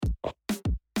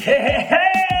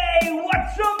Hey,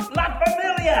 what's up, La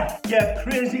Familia? You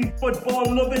crazy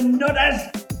football-loving nutters.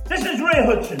 This is Ray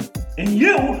Hudson, and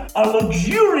you are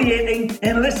luxuriating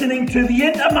in listening to the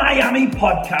Inter Miami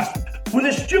podcast with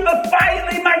the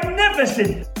stupefyingly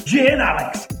magnificent Jay and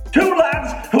Alex. Two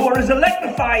lads who are as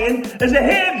electrifying as a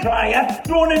hairdryer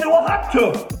thrown into a hot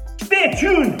tub. Stay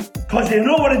tuned, because you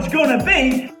know what it's going to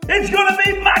be. It's going to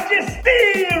be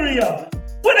magisterial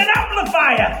with an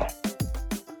amplifier.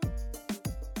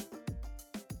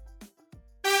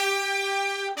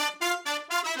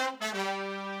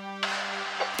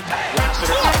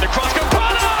 The cross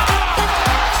Campana!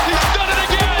 He's done it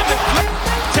again!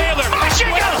 Taylor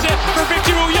squares it for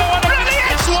Victor Ulloa.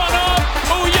 It's one up.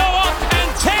 Ulloa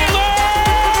and Taylor!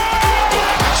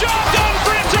 Job done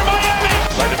for Inter Miami!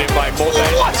 Landed in by Moses.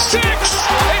 What? 6!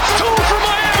 It's 2 for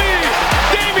Miami!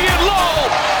 Damian Lowe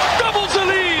doubles the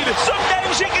lead!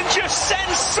 Sometimes you can just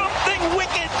sense something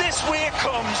wicked this way it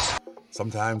comes.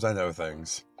 Sometimes I know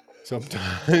things.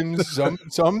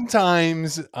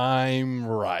 Sometimes I'm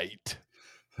right.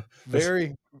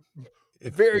 Very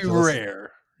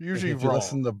rare. Usually if wrong.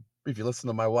 If you listen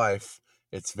to my wife,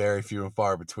 it's very few and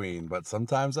far between. But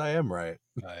sometimes I am right.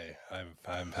 I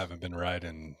haven't been right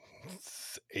in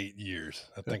 8 years.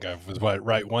 I think I was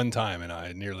right one time, and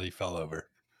I nearly fell over.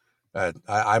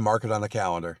 I mark it on the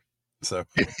calendar. So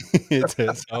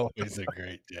It's always a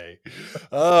great day.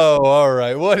 Oh, all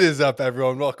right. What is up,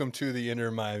 everyone? Welcome to the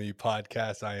Inter Miami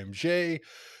podcast. I am Jay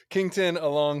Kington,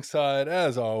 alongside,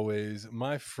 as always,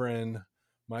 my friend,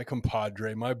 my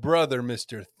compadre, my brother,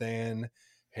 Mr. Than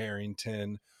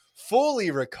Harrington, fully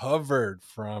recovered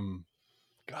from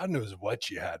God knows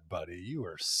what you had, buddy. You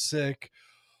were sick,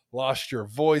 lost your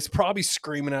voice, probably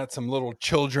screaming at some little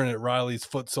children at Riley's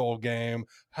futsal game.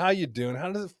 How you doing?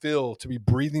 How does it feel to be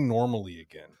breathing normally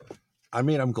again? I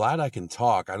mean, I'm glad I can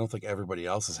talk. I don't think everybody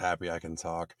else is happy I can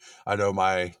talk. I know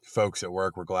my folks at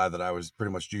work were glad that I was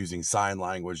pretty much using sign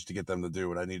language to get them to do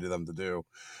what I needed them to do.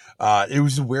 It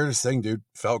was the weirdest thing, dude.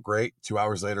 Felt great. 2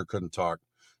 hours later, couldn't talk.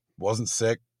 Wasn't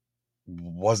sick.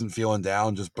 Wasn't feeling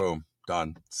down. Just boom,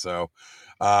 done. So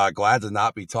glad to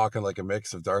not be talking like a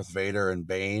mix of Darth Vader and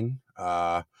Bane.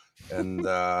 Yeah,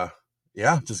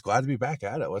 just glad to be back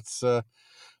at it. Let's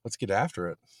get after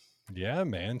it. Yeah,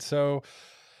 man. So,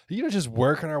 just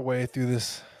working our way through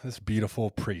this beautiful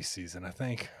preseason. I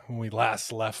think when we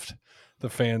last left the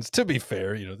fans, to be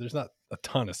fair, there's not a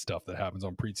ton of stuff that happens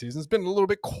on preseason. It's been a little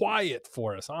bit quiet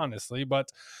for us, honestly, but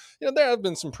there have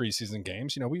been some preseason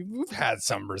games. We've had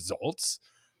some results,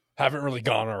 haven't really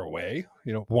gone our way.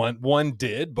 One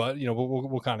did, but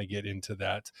we'll kind of get into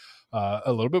that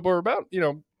a little bit more about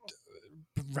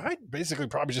right, basically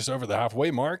probably just over the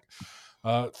halfway mark.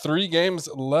 3 games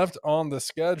left on the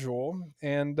schedule,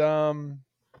 and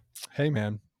hey,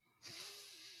 man,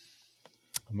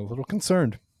 I'm a little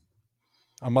concerned.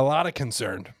 I'm a lot of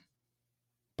concerned,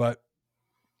 but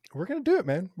we're gonna do it,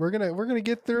 man. We're gonna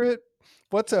get through it.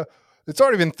 It's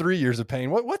already been 3 years of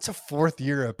pain. What's a 4th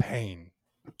year of pain?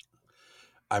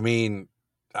 I mean,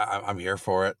 I'm here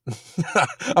for it.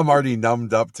 I'm already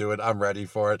numbed up to it. I'm ready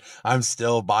for it. I'm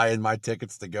still buying my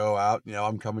tickets to go out.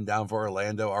 I'm coming down for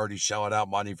Orlando, already shelling out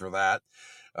money for that.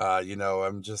 I don't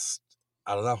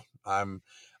know.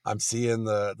 I'm seeing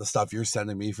the stuff you're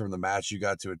sending me from the match you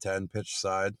got to attend pitch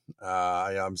side.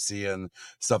 I'm seeing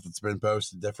stuff that's been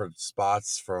posted different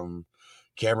spots from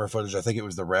camera footage. I think it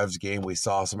was the Revs game. We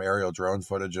saw some aerial drone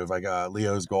footage of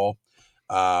Leo's goal.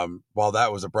 While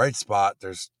that was a bright spot,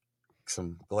 there's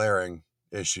some glaring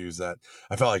issues that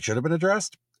I felt like should have been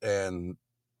addressed. And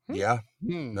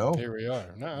no, here we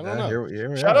are. No, I don't know.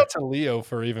 Here Shout out to Leo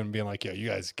for even being like, yo, you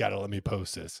guys got to let me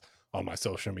post this on my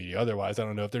social media. Otherwise, I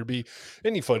don't know if there'd be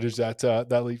any footage that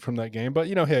leaked from that game. But,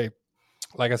 hey,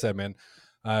 like I said, man,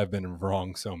 I've been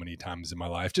wrong so many times in my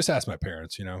life. Just ask my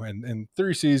parents, and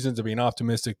 3 seasons of being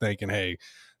optimistic, thinking, hey,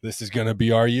 this is going to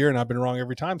be our year. And I've been wrong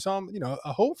every time. So I'm,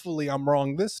 hopefully I'm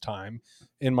wrong this time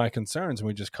in my concerns. And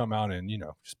we just come out and,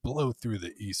 just blow through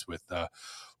the East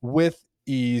with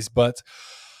ease. But,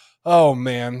 oh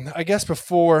man, I guess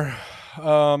before,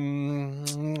 how do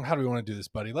we want to do this,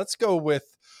 buddy? Let's go with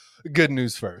good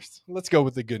news first.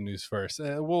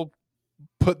 We'll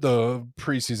put the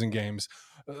preseason games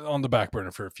on the back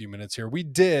burner for a few minutes here. We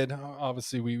did,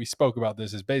 obviously, we spoke about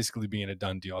this as basically being a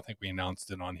done deal. I think we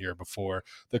announced it on here before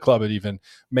the club had even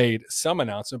made some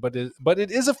announcement, but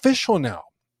it is official now.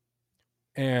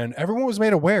 And everyone was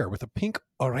made aware with a pink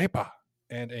arepa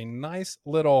and a nice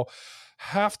little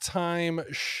halftime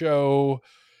show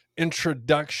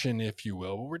introduction, if you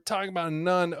will. But we're talking about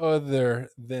none other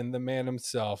than the man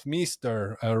himself,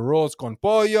 Mr. Arroz con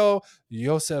Pollo,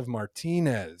 Josef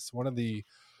Martinez, one of the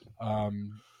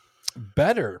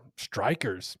better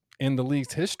strikers in the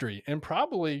league's history, and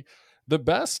probably the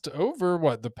best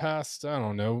over the past, I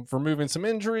don't know, removing some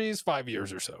injuries, 5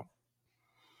 years or so.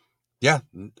 Yeah,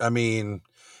 I mean,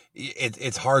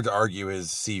 it's hard to argue his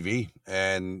CV,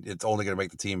 and it's only going to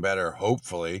make the team better,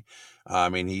 hopefully. I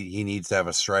mean, he needs to have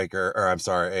a striker, or I'm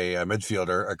sorry, a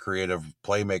midfielder, a creative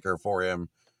playmaker for him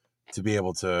to be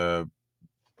able to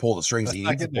pull the strings Let's he not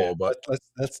needs to get there. pull. But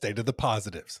Let's stay to the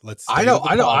positives. Let's I stay know, to the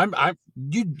I know, positives.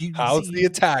 you How's see, the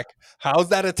attack? How's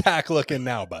that attack looking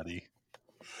now, buddy?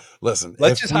 listen,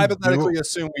 Let's if just we hypothetically do,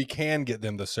 assume we can get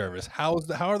them the service. how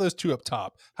are those two up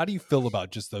top? How do you feel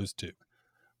about just those two?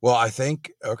 well, I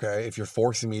think, okay, if you're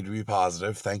forcing me to be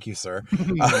positive, thank you, sir.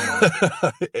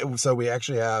 So we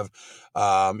actually have,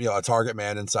 a target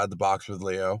man inside the box with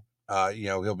Leo.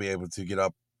 He'll be able to get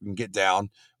up and get down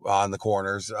on the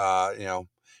corners.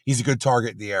 He's a good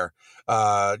target in the air.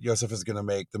 Josef is going to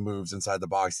make the moves inside the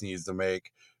box he needs to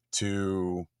make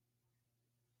to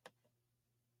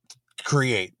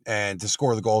create and to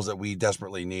score the goals that we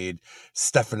desperately need.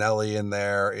 Stefanelli in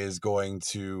there is going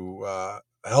to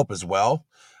help as well.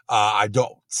 I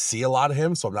don't see a lot of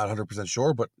him, so I'm not 100%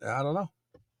 sure, but I don't know.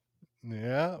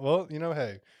 Yeah, well,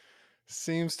 hey,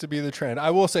 seems to be the trend. I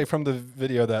will say from the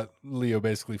video that Leo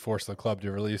basically forced the club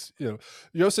to release,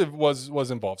 Josef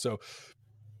was involved. So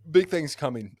big things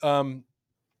coming.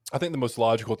 I think the most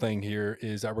logical thing here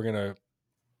is that we're gonna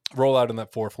roll out in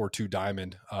that 4-4-2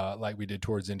 diamond, like we did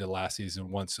towards the end of last season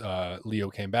once Leo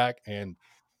came back, and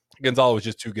Gonzalo was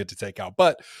just too good to take out.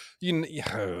 But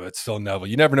it's Phil Neville.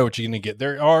 You never know what you're going to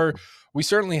get. We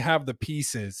certainly have the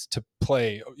pieces to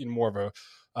play in more of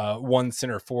a one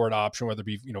center forward option, whether it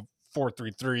be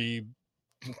 4-3-3,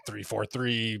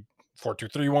 3-4-3,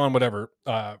 4-2-3-1, whatever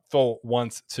Phil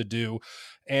wants to do.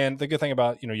 And the good thing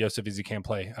about Josef is he can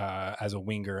play as a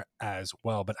winger as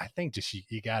well. But I think just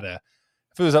you gotta.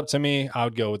 If it was up to me, I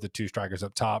would go with the two strikers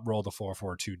up top, roll the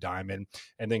 4-4-2 diamond,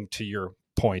 and then to your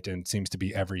point, and seems to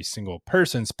be every single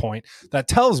person's point, that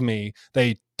tells me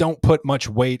they don't put much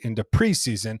weight into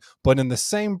preseason, but in the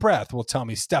same breath will tell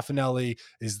me Stefanelli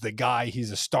is the guy.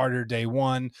 He's a starter day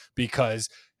one because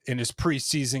in his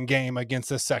preseason game against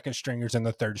the second stringers and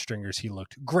the third stringers, he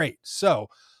looked great. So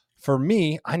for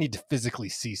me, I need to physically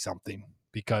see something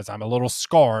because I'm a little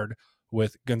scarred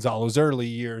with Gonzalo's early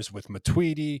years, with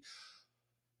Matuidi,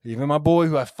 even my boy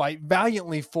who I fight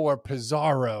valiantly for,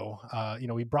 Pizarro.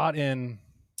 We brought in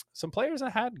some players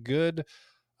that had good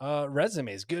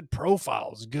resumes, good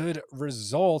profiles, good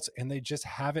results, and they just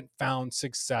haven't found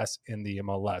success in the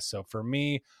MLS. So for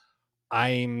me,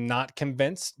 I'm not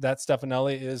convinced that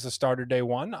Stefanelli is a starter day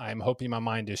one. I'm hoping my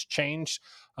mind is changed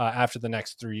after the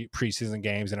next 3 preseason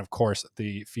games. And of course,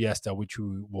 the Fiesta, which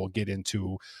we will get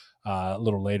into a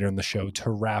little later in the show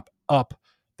to wrap up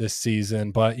this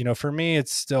season. But, for me,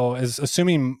 it's still is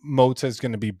assuming Mota is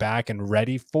going to be back and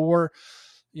ready for,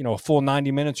 a full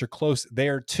 90 minutes or close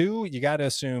there too. You got to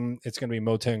assume it's going to be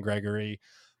Mota and Gregory.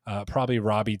 Probably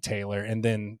Robbie Taylor. And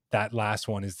then that last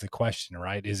one is the question,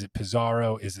 right? Is it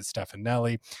Pizarro? Is it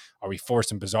Stefanelli? Are we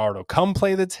forcing Pizarro to come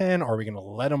play the 10? Or are we going to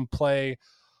let him play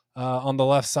on the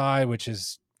left side, which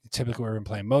is typically where we're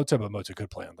playing Mota, but Mota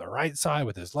could play on the right side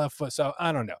with his left foot. So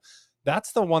I don't know.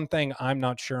 That's the one thing I'm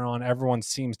not sure on. Everyone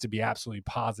seems to be absolutely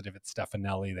positive at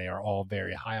Stefanelli. They are all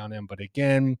very high on him. But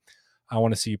again, I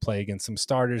want to see you play against some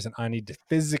starters, and I need to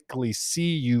physically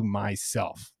see you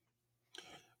myself.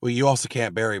 Well, you also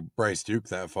can't bury Bryce Duke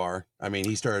that far. I mean,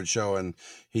 he started showing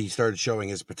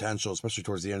his potential, especially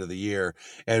towards the end of the year.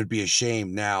 And it'd be a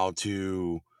shame now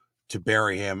to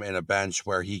bury him in a bench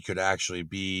where he could actually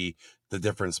be the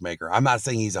difference maker. I'm not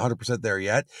saying he's 100% there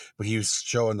yet, but he was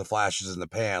showing the flashes in the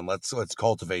pan. Let's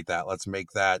cultivate that. Let's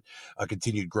make that a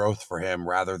continued growth for him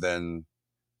rather than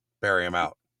bury him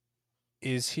out.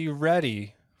 Is he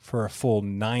ready for a full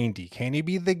 90? Can he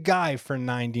be the guy for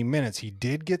 90 minutes? He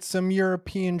did get some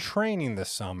European training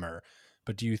this summer,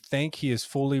 but do you think he is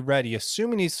fully ready,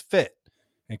 assuming he's fit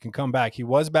and can come back? He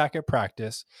was back at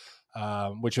practice,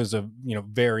 which was a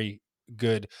very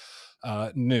good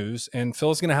news. And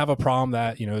Phil's going to have a problem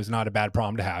that is not a bad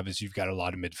problem to have, is you've got a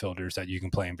lot of midfielders that you can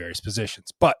play in various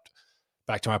positions. But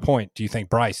back to my point, do you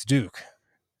think Bryce Duke,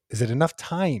 is it enough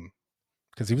time?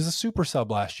 Because he was a super sub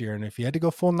last year, and if he had to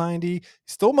go full 90,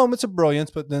 still moments of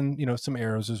brilliance, but then some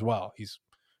errors as well. He's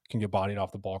can get bodied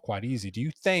off the ball quite easy. Do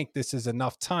you think this is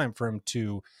enough time for him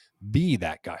to be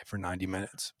that guy for 90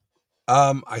 minutes?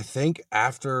 I think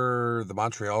after the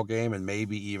Montreal game and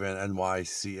maybe even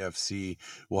NYCFC,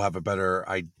 we'll have a better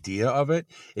idea of it.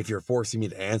 If you're forcing me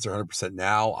to answer 100%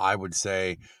 now, I would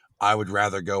say I would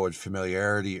rather go with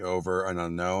familiarity over an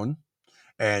unknown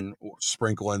and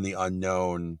sprinkle in the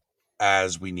unknown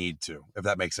as we need to, if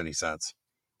that makes any sense.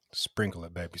 Sprinkle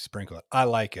it, baby. Sprinkle it. I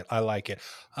like it.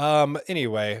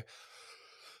 Anyway,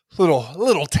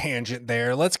 little tangent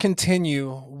there. Let's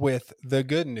continue with the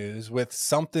good news, with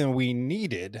something we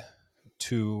needed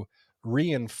to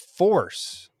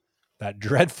reinforce that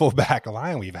dreadful back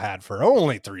line we've had for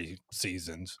only 3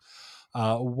 seasons.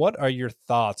 What are your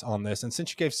thoughts on this? And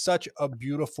since you gave such a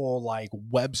beautiful, like,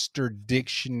 Webster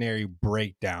dictionary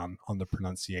breakdown on the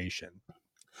pronunciation,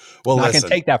 Well, I listen, can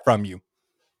take that from you.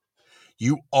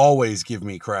 You always give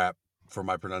me crap for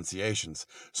my pronunciations.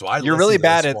 So You're really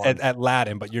bad at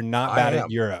Latin, but you're not bad at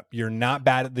Europe. You're not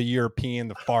bad at the European,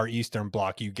 the Far Eastern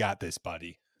bloc. You got this,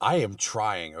 buddy. I am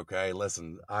trying. Okay,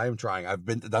 listen, I am trying. I've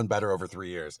done better over 3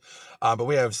 years. But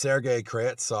we have Sergei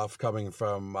Kryavtsov coming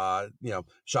from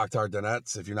Shakhtar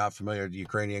Donetsk. If you're not familiar, the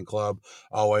Ukrainian club,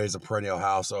 always a perennial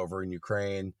house over in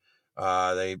Ukraine.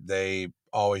 They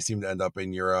always seem to end up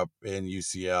in Europe, in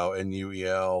UCL, in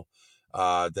UEL.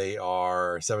 They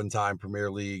are 7-time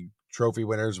Premier League trophy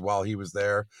winners while he was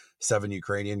there, 7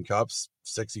 Ukrainian Cups,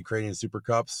 6 Ukrainian Super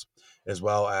Cups, as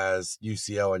well as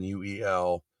UCL and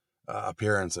UEL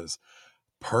appearances.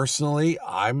 Personally,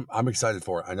 I'm excited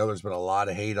for it. I know there's been a lot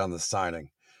of hate on the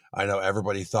signing. I know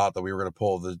everybody thought that we were going to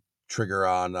pull the trigger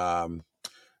on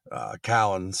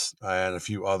Callens and a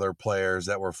few other players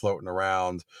that were floating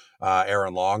around.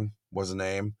 Aaron Long was a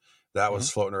name that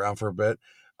was floating around for a bit.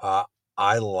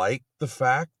 I like the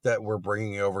fact that we're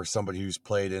bringing over somebody who's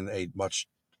played in a much,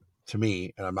 to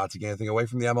me, and I'm not taking anything away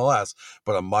from the MLS,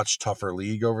 but a much tougher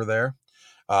league over there.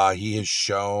 He has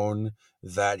shown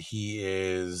that he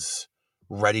is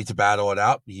ready to battle it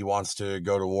out. He wants to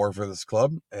go to war for this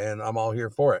club, and I'm all here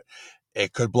for it.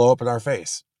 It could blow up in our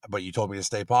face, but you told me to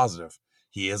stay positive.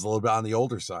 He is a little bit on the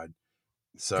older side.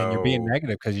 So, and you're being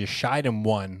negative because you shied him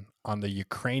 1 on the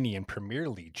Ukrainian Premier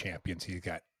League champions. He's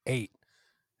got 8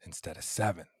 instead of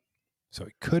 7. So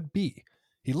it could be.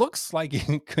 He looks like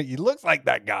he looks like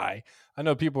that guy. I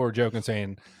know people were joking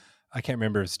saying, I can't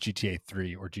remember if it's GTA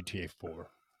 3 or GTA 4,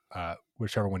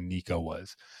 whichever one Nico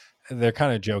was. They're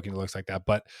kind of joking. It looks like that,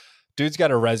 but dude's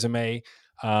got a resume.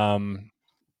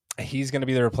 He's going to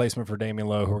be the replacement for Damian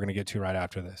Lowe, who we're going to get to right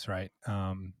after this, right?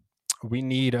 We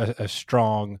need a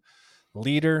strong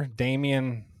leader.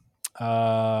 Damian,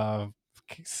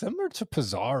 similar to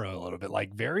Pizarro a little bit,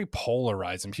 like very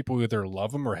polarized, and people either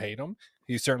love him or hate him.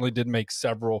 He certainly did make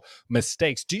several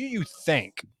mistakes. Do you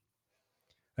think,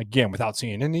 again, without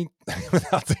seeing him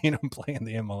play in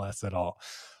the MLS at all,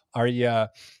 are you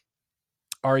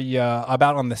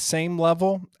about on the same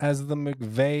level as the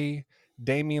McVay,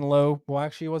 Damian Lowe? Well,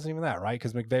 actually, it wasn't even that, right?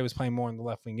 Because McVay was playing more on the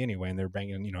left wing anyway, and they're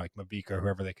bringing, like Mabika or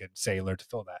whoever they could, Sailor, to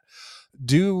fill that.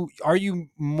 Are you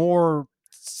more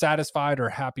satisfied or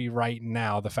happy right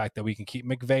now the fact that we can keep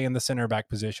McVay in the center back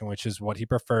position, which is what he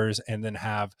prefers, and then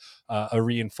have a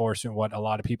reinforcement, what a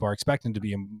lot of people are expecting to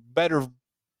be a better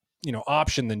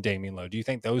option than Damian Lowe? Do you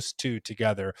think those two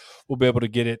together will be able to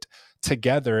get it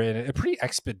together in a pretty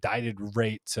expedited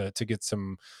rate to get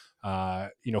some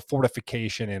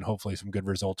fortification and hopefully some good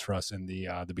results for us in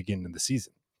the beginning of the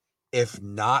season? If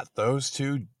not those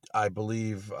two, I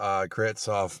believe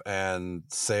Kryavtsov and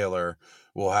Sailor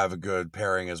will have a good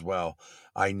pairing as well.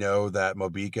 I know that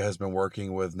Mabika has been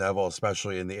working with Neville,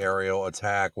 especially in the aerial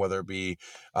attack, whether it be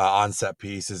on set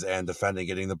pieces and defending,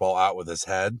 getting the ball out with his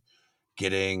head,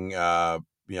 getting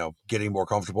more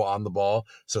comfortable on the ball.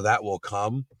 So that will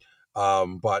come.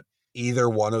 But either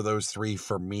one of those 3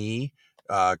 for me,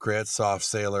 Kryavtsov,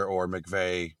 Sailor, or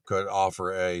McVay, could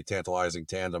offer a tantalizing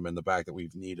tandem in the back that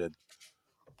we've needed.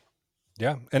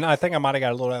 Yeah, and I think I might have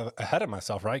got a little ahead of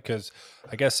myself, right? Because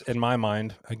I guess in my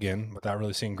mind, again, without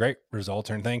really seeing great results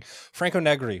or anything, Franco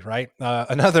Negri, right?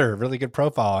 Another really good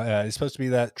profile. He's supposed to be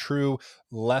that true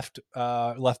left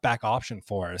back option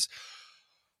for us.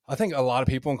 I think a lot of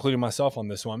people, including myself on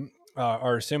this one,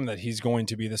 are assuming that he's going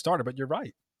to be the starter, but you're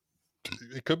right.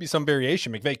 It could be some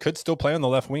variation. McVay could still play on the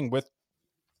left wing with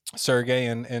Sergei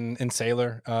and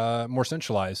Sailor more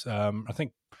centralized.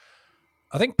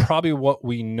 I think probably what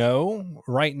we know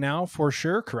right now for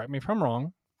sure, correct me if I'm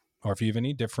wrong, or if you have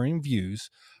any differing views,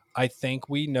 I think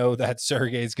we know that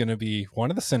Sergei is going to be one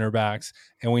of the center backs,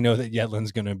 and we know that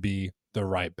Yedlin's going to be the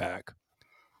right back.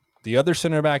 The other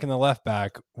center back and the left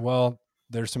back, well,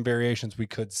 there's some variations we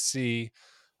could see.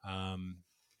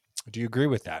 Do you agree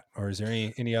with that? Or is there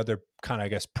any other kind of, I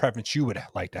guess, preference you would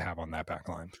like to have on that back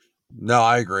line? No,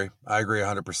 I agree.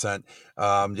 100%.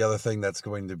 The other thing that's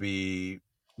going to be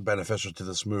beneficial to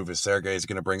this move is Sergei is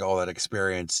going to bring all that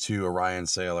experience to a Ryan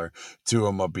Sailor, to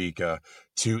a Mabika,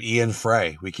 to Ian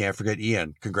Frey. We can't forget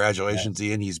Ian. Congratulations,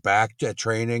 Ian. He's back at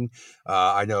training.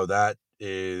 I know that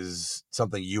is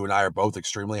something you and I are both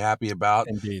extremely happy about.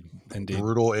 Indeed.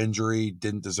 Brutal injury,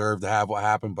 didn't deserve to have what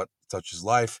happened, but such is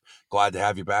life. Glad to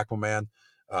have you back, my man.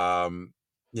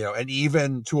 And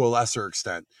even to a lesser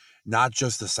extent, not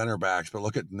just the center backs, but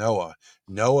look at Noah.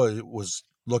 Noah was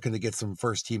looking to get some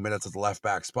first team minutes at the left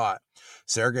back spot.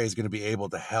 Sergey is going to be able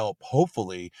to help,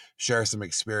 hopefully, share some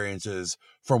experiences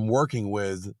from working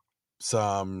with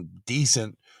some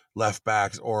decent left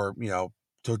backs or,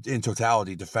 in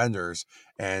totality defenders,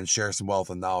 and share some wealth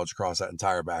and knowledge across that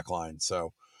entire back line.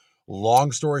 So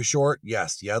long story short,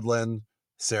 yes, Yedlin,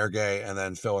 Sergey, and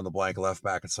then fill in the blank left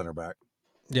back and center back.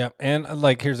 Yeah. And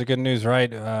here's the good news,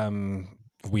 right?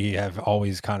 We have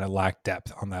always kind of lacked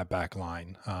depth on that back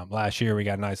line. Last year, we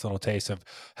got a nice little taste of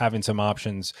having some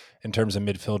options in terms of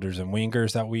midfielders and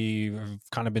wingers that we've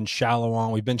kind of been shallow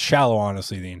on. We've been shallow,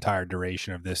 honestly, the entire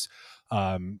duration of this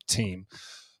team.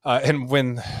 And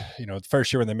when, the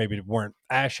first year when they maybe weren't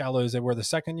as shallow as they were the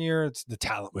second year, the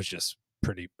talent was just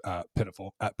pretty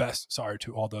pitiful at best. Sorry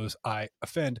to all those I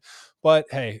offend. But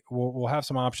hey, we'll have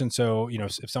some options. So,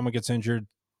 if someone gets injured,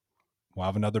 we'll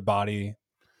have another body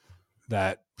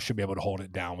that should be able to hold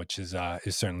it down, which is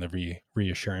certainly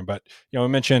reassuring. But we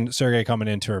mentioned Sergey coming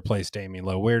in to replace Damian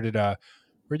Lowe. Where'd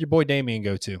your boy Damian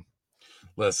go to?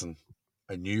 Listen,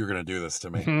 I knew you were going to do this to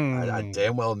me. I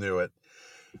damn well knew it.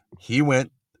 He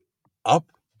went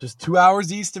up just 2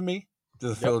 hours east of me to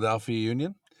the Philadelphia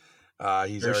Union.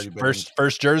 He's already been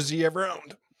first jersey ever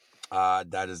owned.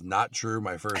 That is not true.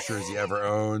 My first jersey ever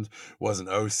owned was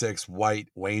an 06 white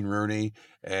Wayne Rooney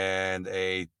and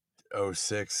a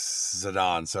 06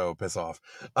 Zidane, so piss off.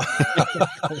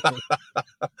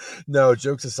 No,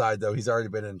 jokes aside, though, he's already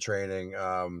been in training.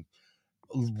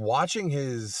 Watching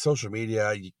his social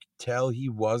media, you could tell he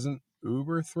wasn't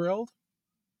uber thrilled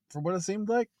from what it seemed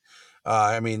like.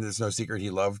 There's no secret. He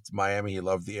loved Miami. He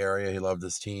loved the area. He loved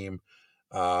his team.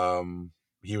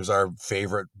 He was our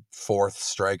favorite fourth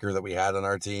striker that we had on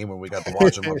our team when we got to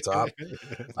watch him up top.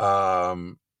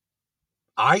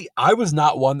 I was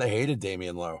not one that hated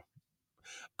Damian Lowe.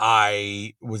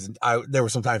 There were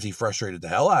sometimes he frustrated the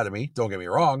hell out of me. Don't get me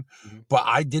wrong, but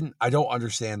I don't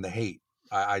understand the hate.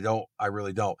 I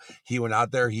really don't. He went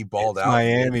out there, he balled out.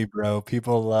 Miami, bro.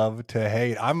 People love to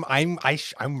hate. I'm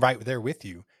right there with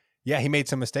you. Yeah, he made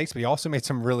some mistakes, but he also made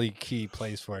some really key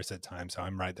plays for us at times. So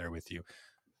I'm right there with you.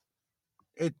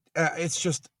 It's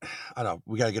just, I don't know.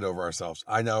 We got to get over ourselves.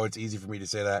 I know it's easy for me to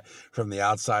say that from the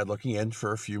outside looking in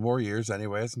for a few more years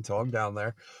anyways, until I'm down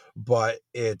there. But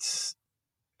I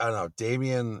don't know.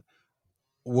 Damian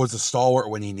was a stalwart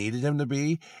when he needed him to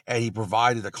be, and he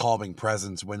provided a calming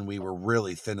presence when we were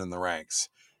really thin in the ranks.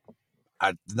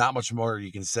 Not much more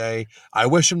you can say. I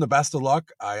wish him the best of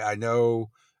luck. I know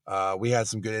we had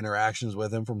some good interactions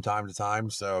with him from time to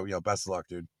time. So, best of luck,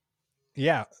 dude.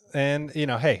 Yeah. And,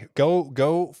 hey,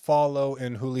 go follow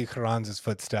in Juli Carranza's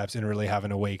footsteps and really have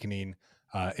an awakening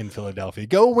in Philadelphia.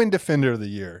 Go win Defender of the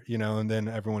Year, and then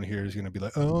everyone here is going to be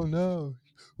like, oh, no,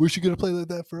 wish you could have played like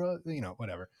that for us,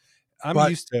 whatever. I'm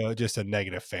used to just a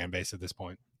negative fan base at this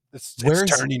point. It's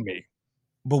turning me.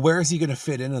 But where is he going to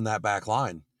fit in that back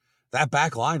line? That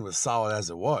back line was solid as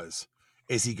it was.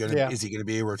 Is he going to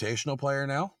be a rotational player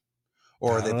now?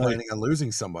 Or are they planning on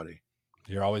losing somebody?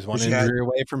 You're always one injury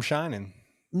away from shining.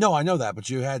 No, I know that, but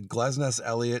you had Glesnes,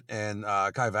 Elliott, and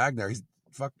Kai Wagner.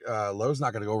 Lowe's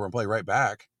not going to go over and play right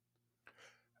back.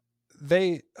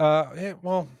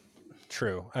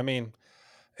 True.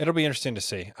 It'll be interesting to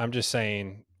see. I'm just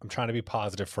saying, I'm trying to be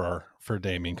positive for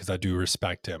Damian because I do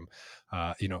respect him,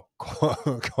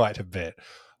 quite a bit.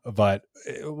 But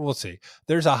we'll see.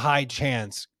 There's a high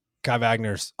chance Kai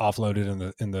Wagner's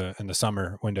offloaded in the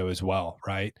summer window as well,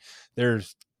 right?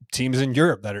 There's teams in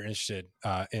Europe that are interested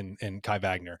in Kai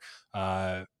Wagner,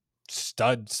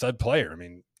 stud player.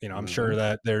 I'm sure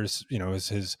that there's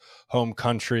his home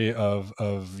country of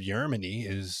Germany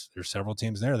there's several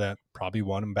teams there that probably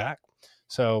want him back.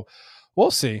 So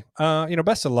we'll see.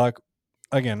 Best of luck.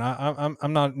 Again,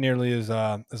 I'm not nearly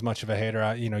as much of a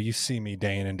hater. You see me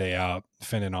day in and day out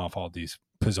fending off all these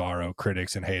Pizarro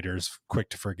critics and haters, quick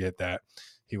to forget that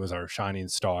he was our shining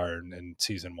star in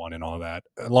season 1 and all that,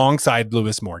 alongside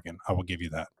Lewis Morgan. I will give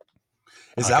you that.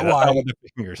 Is that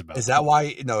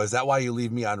why you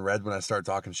leave me on red when I start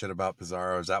talking shit about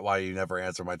Pizarro? Is that why you never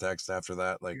answer my text after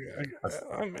that?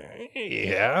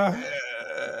 Yeah.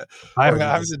 I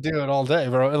have to do it all day,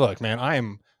 bro. Look, man,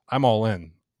 I'm all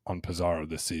in on Pizarro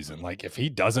this season. Like, if he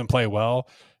doesn't play well,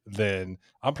 then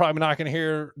I'm probably not going to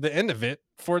hear the end of it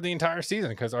for the entire season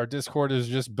because our Discord is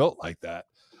just built like that.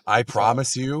 I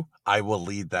promise you, I will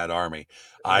lead that army.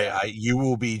 Yeah. You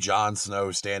will be Jon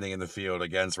Snow standing in the field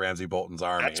against Ramsay Bolton's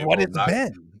army. That's what it's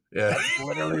been. Yeah. That's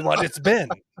literally what it's been.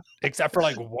 Except for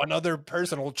like one other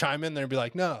person will chime in there and be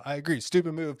like, no, I agree.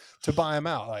 Stupid move to buy him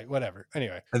out. Like, whatever.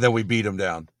 Anyway. And then we beat him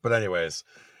down. But anyways.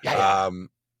 Yeah.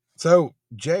 So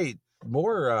Jay,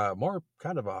 more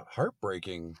kind of a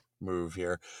heartbreaking move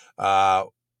here.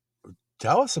 Tell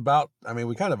us about, I mean,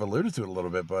 we kind of alluded to it a little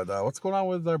bit, but what's going on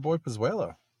with our boy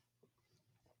Pozuelo?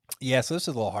 Yeah, so this is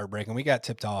a little heartbreaking. We got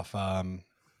tipped off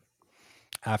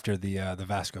after the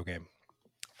Vasco game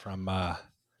from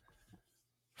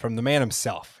the man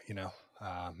himself, you know.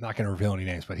 I'm not going to reveal any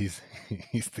names, but he's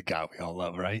the guy we all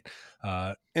love, right?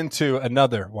 Into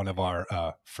another one of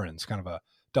our friends, kind of a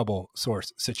double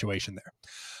source situation there.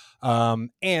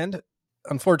 And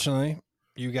unfortunately,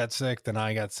 you got sick, then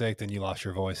I got sick, then you lost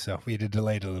your voice. So we had to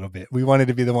delay it a little bit. We wanted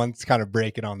to be the ones kind of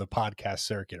breaking on the podcast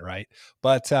circuit, right?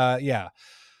 But yeah,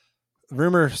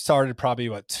 rumor started probably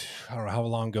I don't know how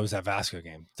long goes that Vasco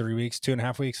game? 3 weeks,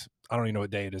 2.5 weeks? I don't even know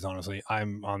what day it is, honestly.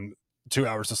 I'm on 2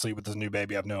 hours of sleep with this new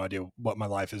baby. I have no idea what my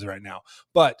life is right now.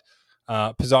 But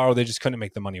Pizarro, they just couldn't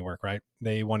make the money work, right?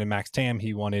 They wanted Max Tam.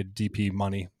 He wanted DP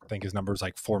money. I think his number was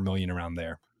like $4 million around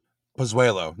there.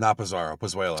 Pozuelo, not Pizarro.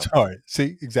 Pozuelo. Sorry.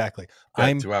 See, exactly. Yeah,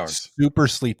 I'm 2 hours. super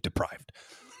sleep deprived.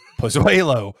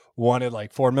 Pozuelo wanted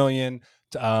like $4 million.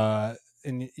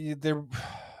 And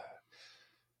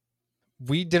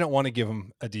we didn't want to give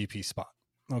him a DP spot.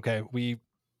 Okay.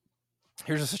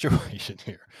 Here's the situation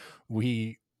here.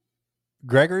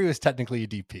 Gregory was technically a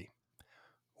DP.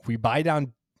 We buy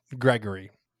down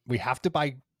Gregory. We have to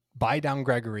buy down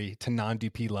Gregory to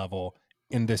non-DP level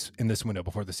in this window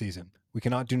before the season. We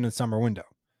cannot do it in the summer window.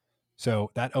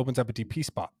 So that opens up a DP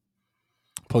spot.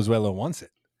 Pozuelo wants it.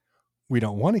 We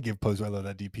don't want to give Pozuelo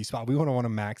that DP spot. We want a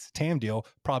Max Tam deal,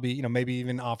 probably, you know, maybe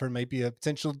even offer maybe a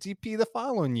potential DP the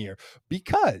following year,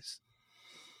 because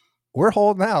we're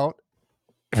holding out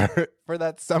for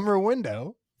that summer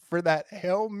window for that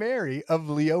Hail Mary of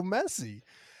Leo Messi.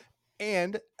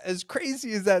 And as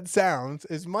crazy as that sounds,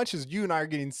 as much as you and I are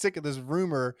getting sick of this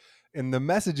rumor and the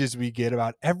messages we get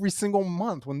about every single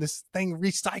month when this thing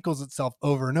recycles itself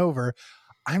over and over,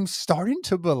 I'm starting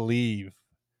to believe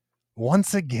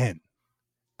once again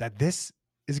that this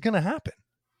is going to happen.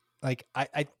 Like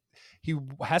he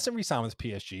hasn't re-signed with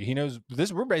PSG. He knows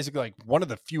this. We're basically like one of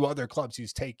the few other clubs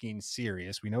he's taking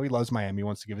serious. We know he loves Miami. He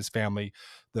wants to give his family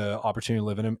the opportunity to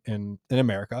live in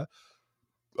America.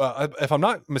 If I'm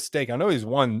not mistaken, I know he's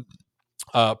one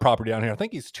property down here. I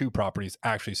think he's 2 properties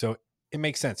actually. So it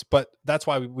makes sense. But that's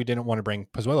why we didn't want to bring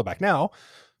Pozuelo back. Now,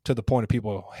 to the point of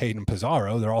people hating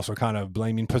Pizarro, they're also kind of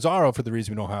blaming Pizarro for the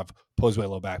reason we don't have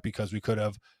Pozuelo back, because we could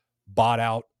have bought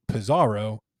out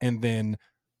Pizarro and then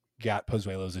got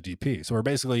Pozuelo as a DP. So we're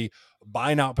basically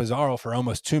buying out Pizarro for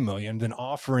almost $2 million, then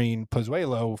offering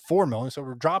Pozuelo $4 million. So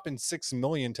we're dropping $6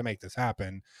 million to make this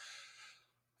happen.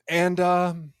 And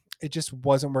it just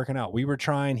wasn't working out. We were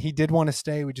trying. He did want to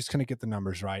stay. We just couldn't get the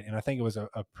numbers right. And I think it was a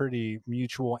pretty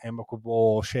mutual,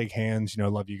 amicable shake hands, you know,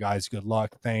 love you guys, good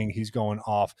luck thing. He's going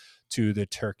off to the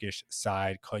Turkish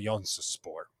side,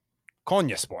 Konyaspor.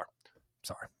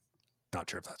 Sorry. Not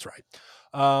sure if that's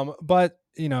right. But,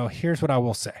 you know, here's what I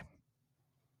will say.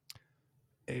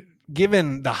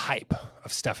 Given the hype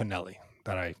of Stefanelli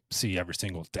that I see every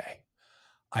single day,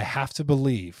 I have to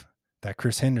believe that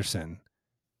Chris Henderson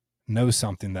knows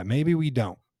something that maybe we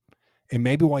don't. And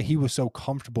maybe why he was so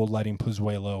comfortable letting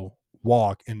Pozuelo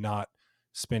walk and not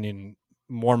spending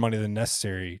more money than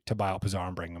necessary to buy out Pizarro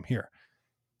and bring him here.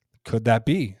 Could that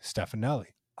be Stefanelli?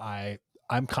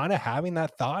 I'm kind of having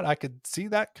that thought. I could see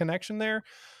that connection there.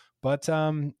 But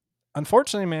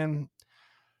unfortunately, man,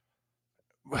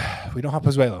 we don't have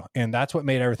Pozuelo, and that's what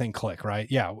made everything click, right?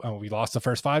 Yeah, we lost the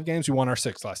first 5 games. We won our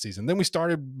 6th last season. Then we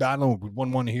started battling. We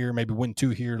won 1 here, maybe win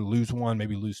 2 here, lose 1,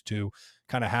 maybe lose 2,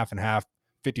 kind of half and half,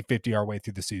 50-50 our way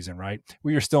through the season, right?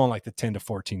 We were still in like the 10 to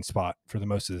 14 spot for the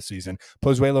most of the season.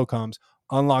 Pozuelo comes,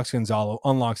 unlocks Gonzalo,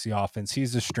 unlocks the offense.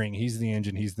 He's the string. He's the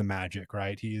engine. He's the magic,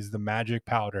 right? He is the magic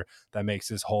powder that makes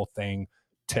this whole thing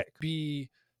tick. Be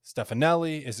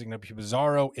Stefanelli? Is it going to be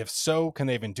Pizarro? If so, can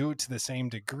they even do it to the same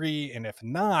degree? And if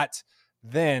not,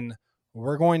 then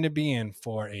we're going to be in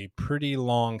for a pretty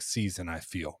long season, I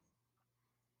feel.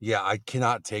 Yeah, I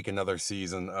cannot take another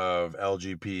season of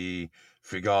LGP,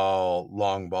 Figal,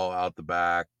 long ball out the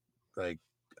back. Like,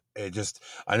 it just,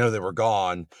 I know they were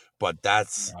gone, but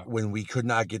that's when we could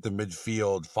not get the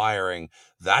midfield firing.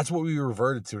 That's what we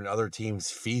reverted to, and other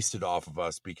teams feasted off of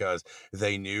us because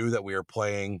they knew that we were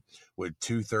playing with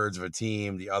 2/3 of a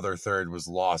team. The other third was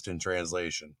lost in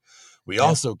translation. We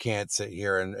also can't sit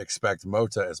here and expect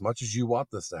Mota, as much as you want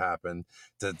this to happen,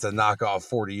 to knock off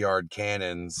 40-yard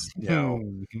cannons, you know,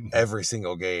 every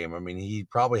single game. I mean, he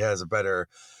probably has a better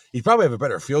He'd probably have a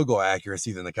better field goal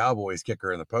accuracy than the Cowboys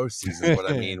kicker in the postseason.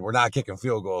 But I mean, we're not kicking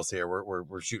field goals here.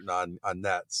 We're shooting on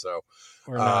nets. So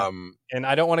We're not. And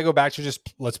I don't want to go back to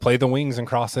just let's play the wings and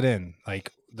cross it in.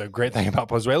 Like the great thing about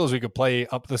Pozuelo is we could play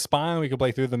up the spine, we could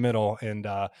play through the middle and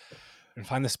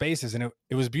find the spaces. And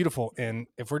it was beautiful. And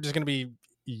if we're just going to be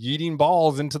yeeting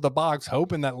balls into the box,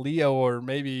 hoping that Leo or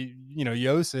maybe,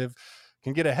 Joseph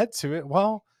can get ahead to it,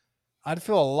 well, I'd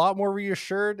feel a lot more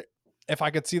reassured if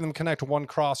I could see them connect one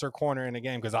cross or corner in a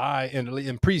game. Because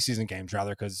in preseason games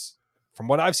rather, because from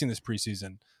what I've seen this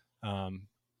preseason,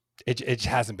 it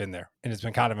hasn't been there, and it's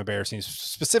been kind of embarrassing,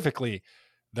 specifically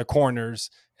the corners.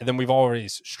 And then we've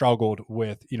always struggled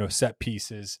with, set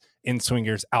pieces, in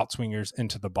swingers, out swingers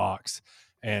into the box.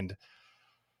 And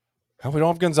we don't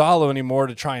have Gonzalo anymore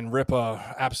to try and rip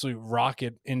a absolute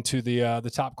rocket into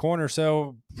the top corner.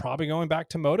 So probably going back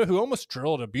to Mota, who almost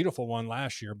drilled a beautiful one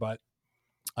last year. But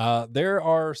there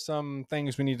are some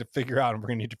things we need to figure out, and we're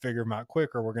going to need to figure them out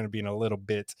quick, or we're going to be in a little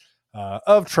bit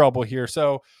of trouble here.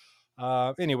 So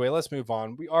anyway, let's move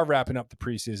on. We are wrapping up the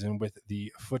preseason with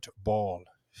the football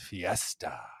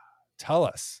fiesta. Tell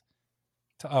us.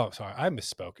 Sorry, I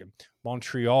misspoken.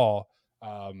 Montreal.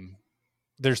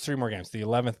 There's 3 more games: the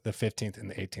 11th, the 15th, and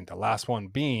the 18th. The last one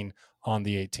being on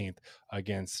the 18th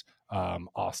against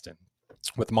Austin,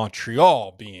 with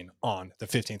Montreal being on the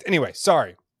 15th. Anyway,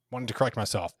 sorry, wanted to correct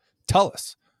myself. Tell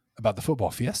us about the football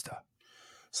fiesta.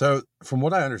 So, from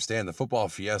what I understand, the football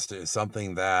fiesta is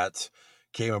something that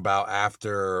came about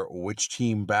after which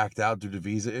team backed out due to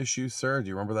visa issues, sir? Do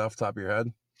you remember that off the top of your head?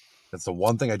 That's the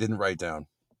one thing I didn't write down.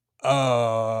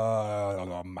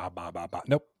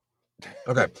 Nope.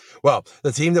 Okay. Well,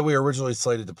 the team that we were originally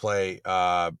slated to play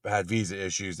had visa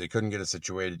issues. They couldn't get it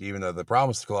situated, even though they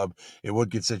promised the club it would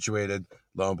get situated.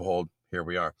 Lo and behold, here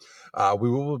we are. We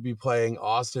will be playing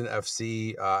Austin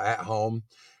FC at home.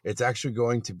 It's actually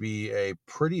going to be a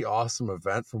pretty awesome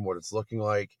event from what it's looking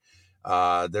like.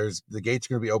 The gates are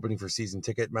going to be opening for season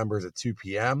ticket members at 2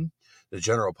 p.m. The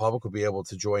general public will be able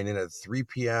to join in at 3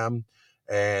 p.m.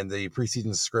 and the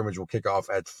preseason scrimmage will kick off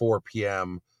at 4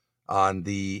 p.m. on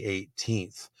the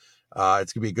 18th. It's going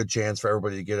to be a good chance for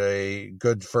everybody to get a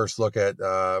good first look at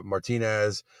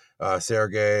Martinez,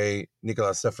 Sergei,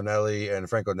 Nicolas Stefanelli, and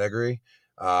Franco Negri.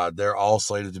 They're all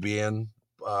slated to be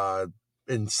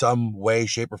in some way,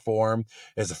 shape, or form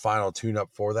as a final tune-up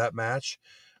for that match.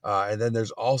 And then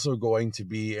there's also going to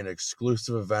be an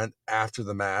exclusive event after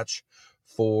the match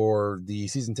for the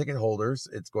season ticket holders.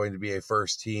 It's going to be a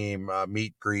first team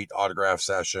meet, greet, autograph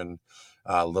session,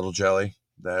 little jelly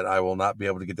that I will not be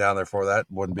able to get down there for that.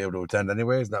 Wouldn't be able to attend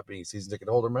anyways, not being a season ticket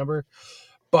holder member.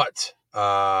 But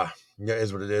it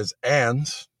is what it is. And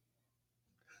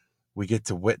we get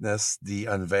to witness the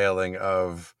unveiling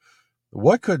of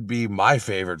what could be my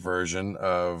favorite version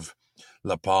of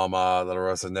La Palma, La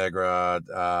Rosa Negra.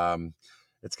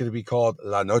 It's going to be called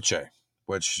La Noche,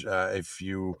 which if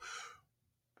you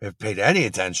have paid any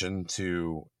attention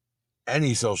to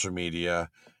any social media,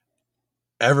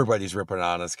 everybody's ripping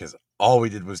on us because all we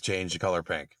did was change the color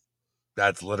pink.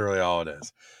 That's literally all it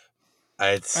is.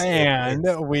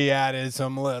 We added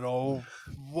some little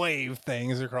wave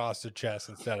things across the chest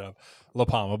instead of La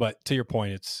Palma. But to your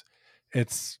point,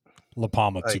 it's La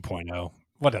Palma 2.0.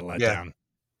 What a letdown. Yeah.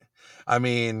 I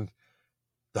mean,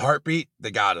 the heartbeat,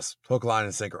 they got us. Hook, line,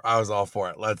 and sinker. I was all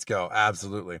for it. Let's go.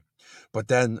 Absolutely. But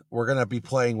then we're going to be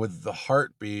playing with the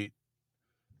heartbeat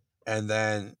and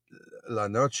then La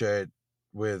Noche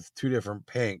with 2 different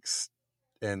pinks.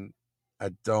 And I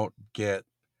don't get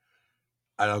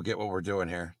what we're doing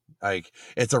here. Like,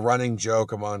 it's a running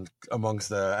joke amongst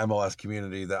the MLS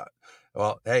community that,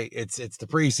 well, hey, it's the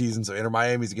preseason, so Inter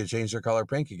Miami's going to change their color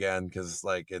pink again because,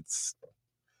 like, it's,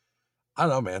 I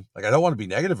don't know, man. Like, I don't want to be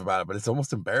negative about it, but it's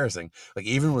almost embarrassing. Like,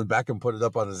 even when Beckham put it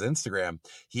up on his Instagram,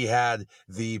 he had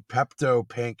the Pepto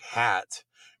pink hat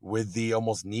with the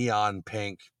almost neon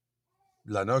pink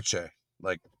La Noche.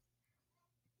 Like,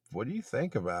 what do you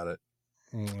think about it?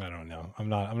 I don't know. I'm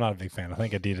not a big fan. I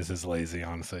think Adidas is lazy,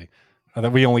 honestly. I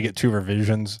think we only get 2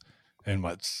 revisions and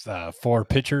 4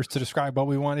 pictures to describe what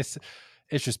we want. It's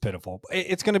just pitiful.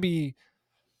 It's going to be,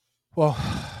 well,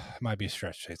 it might be a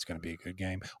stretch. It's going to be a good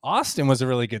game. Austin was a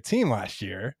really good team last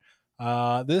year.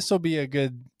 This will be a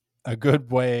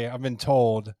good way. I've been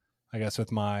told, I guess,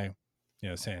 with my,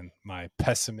 saying my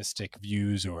pessimistic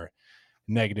views or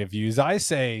negative views. I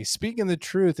say speaking the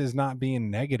truth is not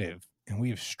being negative. And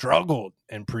we've struggled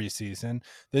in preseason.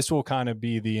 This will kind of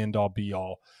be the end all be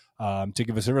all to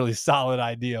give us a really solid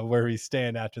idea of where we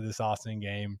stand after this Austin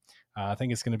game. I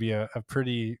think it's going to be a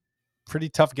pretty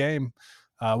tough game.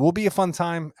 Will be a fun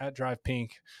time at Drive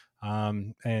Pink.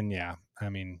 And yeah, I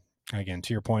mean, again,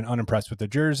 to your point, unimpressed with the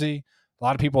jersey. A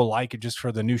lot of people like it just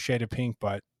for the new shade of pink,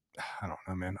 but I don't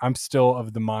know, man. I'm still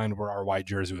of the mind where our white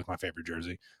jersey was my favorite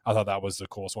jersey. I thought that was the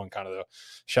coolest one. Kind of the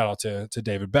shout out to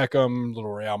David Beckham,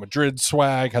 little Real Madrid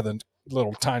swag, had the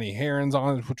little tiny herons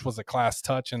on it, which was a class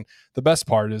touch. And the best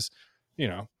part is,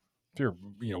 if you're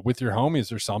with your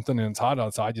homies or something and it's hot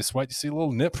outside, you sweat, you see a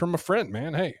little nip from a friend,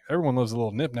 man. Hey, everyone loves a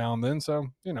little nip now and then. So,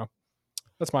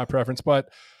 that's my preference. But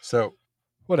So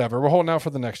whatever. We're holding out for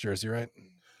the next jersey, right?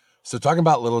 So talking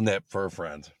about little nip for a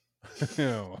friend.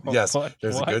 Yes,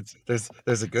 there's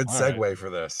a good segue right. for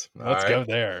this. Let's go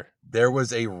there. There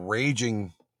was a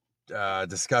raging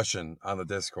discussion on the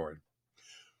Discord.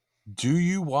 Do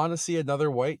you want to see another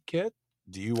white kit?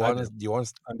 Do you want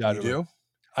to? Undoubtedly. You do?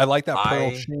 I like that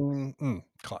pearl sheen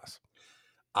class.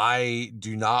 I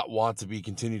do not want to be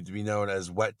continued to be known as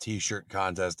Wet T-Shirt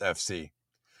Contest FC.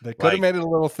 They could have made it a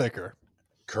little thicker.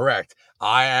 Correct.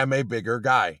 I am a bigger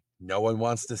guy. No one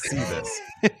wants to see this.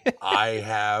 I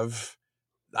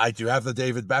do have the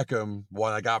David Beckham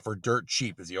one I got for dirt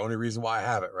cheap. Is the only reason why I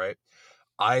have it, right?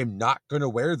 I'm not going to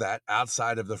wear that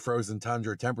outside of the frozen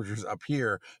tundra temperatures up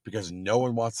here because no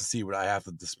one wants to see what I have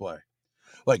to display.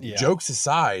 Jokes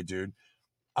aside, dude,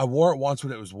 I wore it once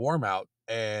when it was warm out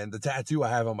and the tattoo I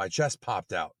have on my chest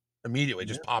popped out immediately,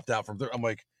 just popped out from there. I'm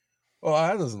like, oh,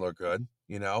 that doesn't look good.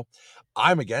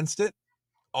 I'm against it.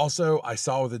 Also, I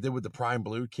saw what they did with the Prime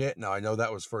Blue kit. Now, I know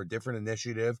that was for a different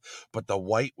initiative, but the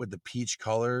white with the peach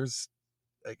colors,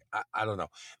 I don't know.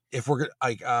 If we're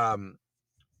going to,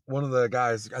 one of the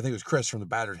guys, I think it was Chris from the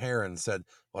Battered Heron, said,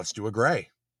 let's do a gray.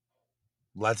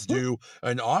 Let's do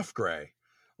an off gray.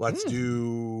 Let's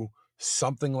do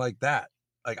something like that.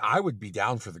 I would be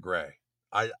down for the gray.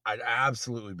 I'd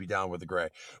absolutely be down with the gray.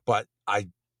 But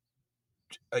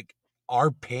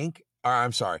our pink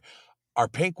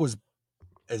was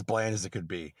as bland as it could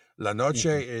be. La Noche,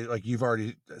 is, like you've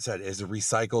already said, is a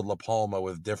recycled La Palma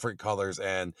with different colors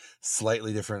and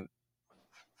slightly different,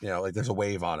 there's a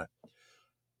wave on it.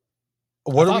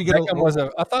 I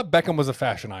thought Beckham was a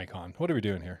fashion icon. What are we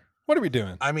doing here? What are we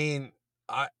doing? I mean,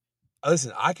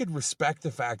 listen, I could respect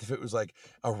the fact if it was like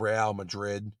a Real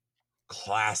Madrid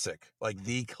classic, like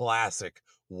the classic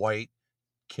white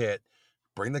kit,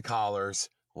 bring the collars,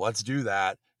 let's do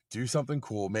that, do something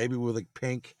cool, maybe with like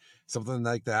pink, something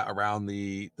like that around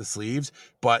the sleeves.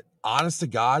 But honest to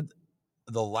God,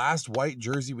 the last white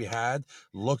jersey we had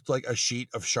looked like a sheet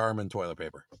of Charmin toilet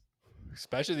paper.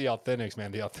 Especially the Authentics,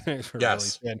 man. The Authentics were really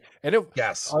thin. And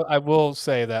I will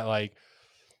say that,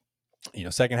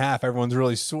 second half, everyone's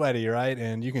really sweaty, right?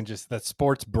 And you can that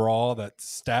sports brawl, that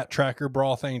stat tracker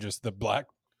brawl thing, just the black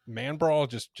man brawl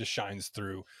just shines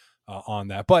through on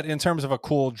that. But in terms of a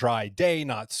cool, dry day,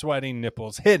 not sweating,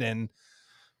 nipples hidden,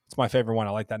 it's my favorite one.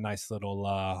 I like that nice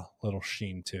little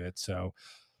sheen to it. So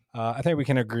I think we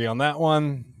can agree on that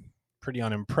one. Pretty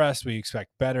unimpressed. We expect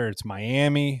better. It's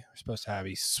Miami. We're supposed to have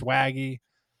a swaggy,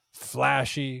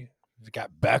 flashy. We've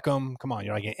got Beckham. Come on,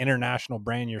 you're like an international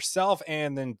brand yourself,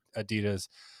 and then Adidas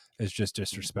is just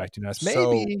disrespecting us.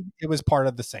 Maybe it was part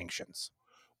of the sanctions.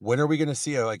 When are we going to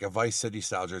see a Vice City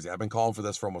style jersey? I've been calling for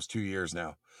this for almost 2 years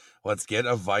now. Let's get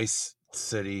a Vice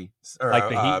City, or like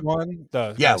the Heat one.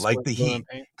 Like the Heat.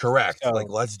 Correct. So,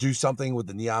 let's do something with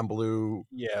the neon blue.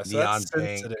 Yeah, so neon that's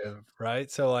sensitive, right?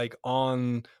 So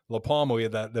on La Palma, we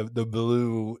had that the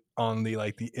blue on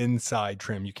the inside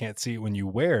trim. You can't see it when you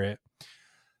wear it.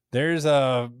 There's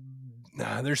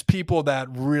people that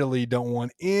really don't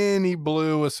want any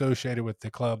blue associated with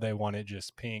the club. They want it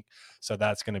just pink. So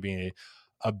that's going to be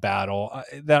a battle.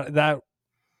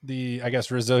 The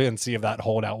resiliency of that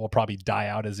holdout will probably die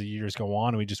out as the years go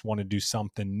on. We just want to do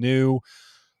something new.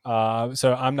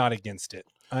 So I'm not against it.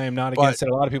 I am not against it.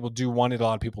 A lot of people do want it. A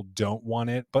lot of people don't want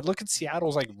it. But look at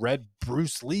Seattle's red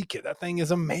Bruce Lee kit. That thing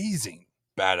is amazing.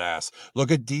 Badass. Look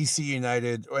at DC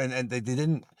United, and they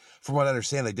didn't, from what I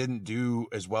understand, they didn't do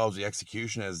as well as the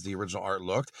execution as the original art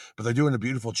looked, but they're doing a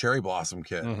beautiful cherry blossom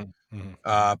kit.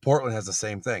 Portland has the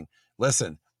same thing.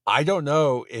 Listen, I don't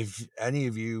know if any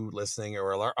of you listening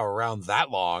are around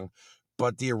that long,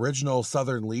 but the original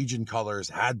Southern Legion colors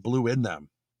had blue in them.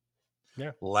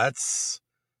 Yeah. Let's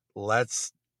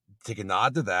take a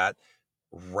nod to that.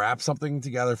 Wrap something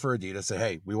together for Adidas. Say,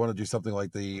 hey, we want to do something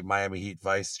like the Miami Heat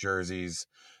Vice jerseys.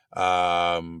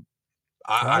 I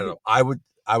don't know.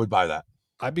 I would buy that.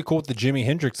 I'd be cool with the Jimi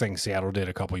Hendrix thing Seattle did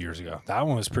a couple years ago. That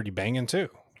one was pretty banging too.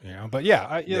 But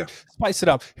spice it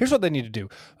up. Here's what they need to do.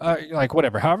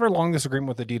 However long this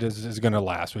agreement with Adidas is going to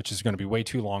last, which is going to be way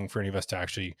too long for any of us to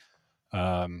actually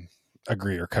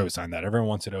agree or co-sign that. Everyone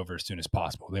wants it over as soon as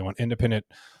possible. They want independent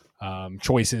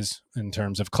choices in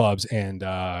terms of clubs and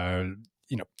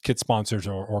kit sponsors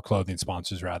or clothing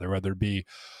sponsors rather, whether it be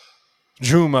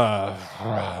Juma,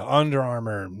 Under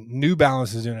Armour, New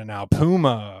Balance is doing it now,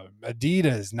 Puma,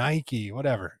 Adidas, Nike,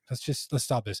 whatever. Let's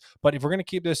stop this. But if we're going to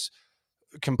keep this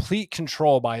complete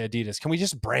control by Adidas, can we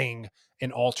just bring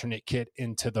an alternate kit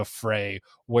into the fray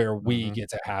where we get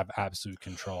to have absolute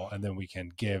control, and then we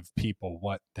can give people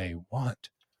what they want?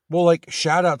 Well, like,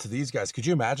 shout out to these guys. Could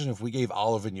you imagine if we gave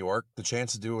Olive in York the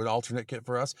chance to do an alternate kit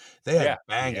for us? They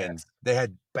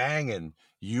had banging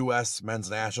U.S. men's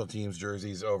national teams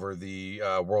jerseys over the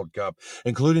World Cup,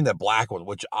 including that black one,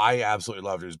 which I absolutely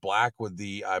loved. It was black with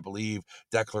the, I believe,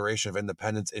 Declaration of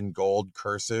Independence in gold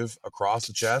cursive across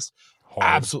the chest. Hard.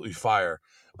 Absolutely fire.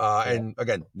 And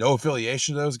again, no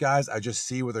affiliation to those guys. I just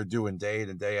see what they're doing day in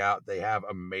and day out. They have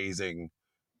amazing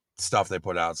stuff they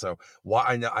put out. So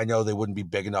I know they wouldn't be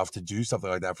big enough to do something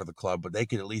like that for the club, but they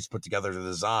could at least put together the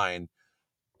design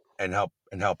and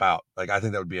help out. Like, I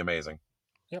think that would be amazing.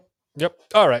 Yep.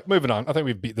 All right, moving on. I think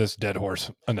we've beat this dead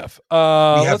horse enough.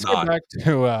 Let's go back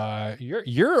to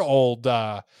your old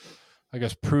I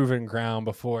guess proven ground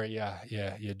before you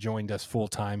joined us full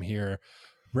time here.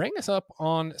 Bring us up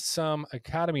on some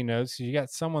academy notes. You got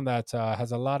someone that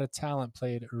has a lot of talent,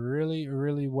 played really,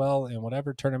 really well in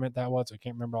whatever tournament that was. I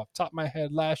can't remember off the top of my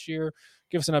head last year.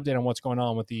 Give us an update on what's going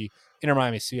on with the Inter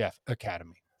Miami CF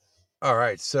Academy. All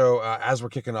right. So as we're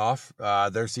kicking off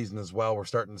their season as well, we're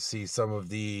starting to see some of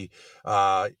the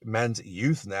men's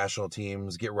youth national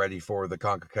teams get ready for the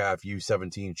CONCACAF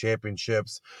U17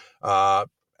 championships.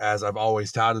 As I've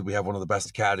always touted, we have one of the best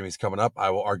academies coming up.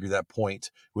 I will argue that point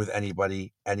with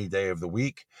anybody any day of the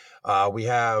week. We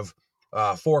have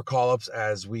 4 call-ups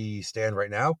as we stand right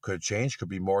now. Could change, could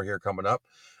be more here coming up.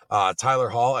 Tyler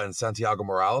Hall and Santiago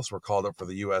Morales were called up for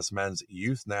the U.S. men's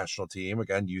youth national team.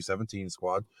 Again, U17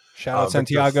 squad. Shout out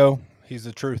Santiago. He's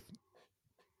the truth.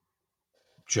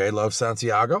 Jay loves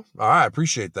Santiago. All right, I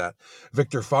appreciate that.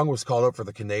 Victor Fung was called up for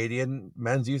the Canadian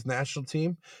men's youth national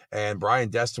team, and Brian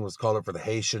Destin was called up for the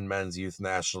Haitian men's youth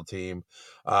national team.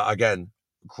 Again,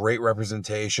 great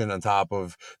representation on top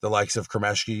of the likes of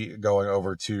Kremeshki going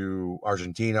over to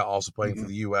Argentina, also playing for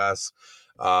the U.S.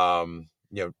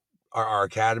 Our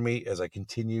academy, as I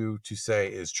continue to say,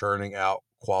 is churning out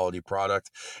quality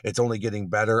product. It's only getting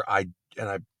better. I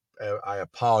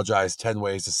apologize 10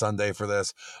 ways to Sunday for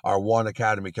this. Our one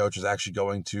academy coach is actually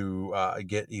going to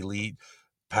get elite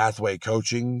pathway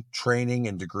coaching training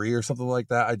and degree or something like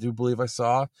that. I do believe I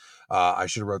saw. I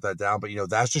should have wrote that down, but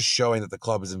that's just showing that the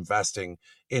club is investing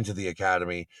into the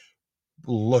academy,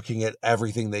 looking at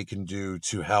everything they can do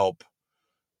to help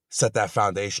set that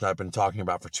foundation I've been talking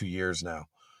about for 2 years now.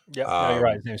 Yeah, no, you're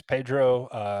right. His name is Pedro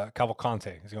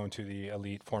Cavalcante. He's going to the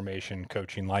Elite Formation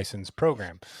Coaching License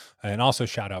Program. And also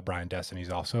shout out Brian Destin. He's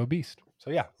also a beast.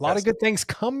 So yeah, a lot of good things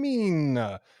coming.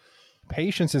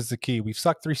 Patience is the key. We've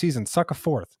sucked 3 seasons. Suck a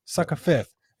 4th. Suck a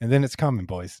 5th. And then it's coming,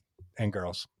 boys and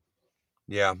girls.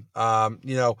 Yeah.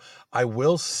 I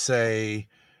will say,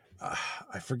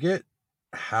 I forget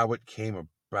how it came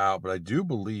about, but I do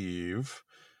believe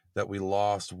that we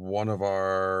lost one of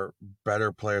our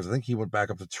better players. I think he went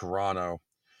back up to Toronto.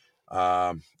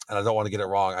 And I don't want to get it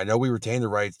wrong. I know we retained the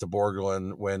rights to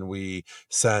Borgelin when we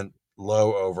sent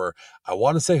Lowe over. I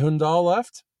want to say Hundal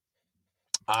left.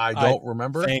 I don't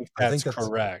remember. I think that's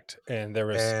correct. And there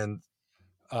was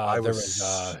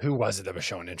who was it that was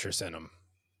showing interest in him?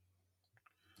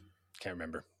 Can't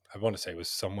remember. I want to say it was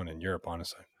someone in Europe,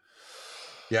 honestly.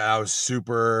 Yeah, I was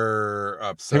super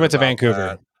upset. He went to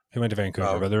Vancouver.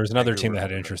 But there was another team that had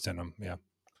Vancouver. interest in him. Yeah.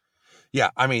 Yeah,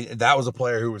 I mean, that was a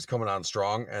player who was coming on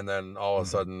strong, and then all of a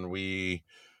sudden we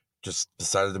just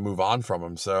decided to move on from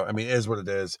him. So, I mean, it is what it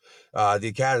is. The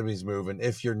academy's moving.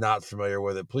 If you're not familiar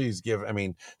with it, please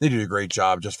they do a great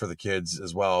job just for the kids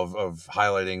as well of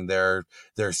highlighting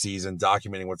their season,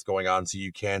 documenting what's going on so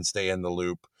you can stay in the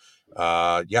loop.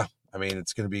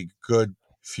 It's going to be good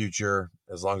future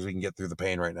as long as we can get through the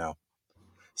pain right now.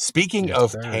 Speaking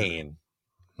of pain,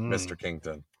 Mr.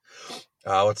 Kington,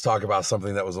 let's talk about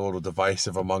something that was a little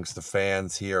divisive amongst the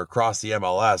fans here across the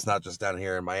MLS, not just down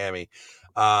here in Miami.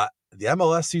 The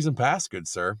MLS season pass, good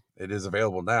sir. It is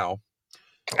available now.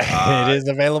 It is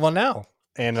available now.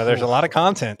 And there's a lot of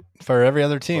content for every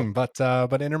other team, but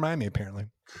Inter Miami apparently.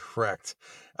 Correct.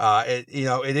 It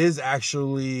is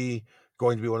actually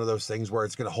going to be one of those things where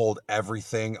it's going to hold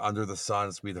everything under the sun.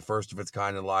 It's going to be the first of its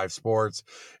kind in live sports.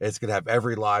 It's going to have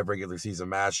every live regular season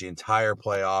match, the entire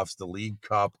playoffs, the League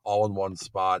Cup, all in one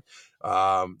spot. There's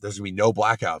going to be no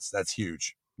blackouts. That's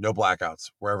huge. No blackouts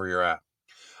wherever you're at.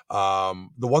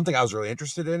 The one thing I was really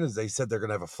interested in is they said they're going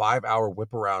to have a 5-hour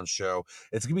whip around show.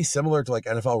 It's going to be similar to like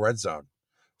NFL Red Zone.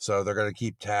 So they're going to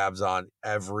keep tabs on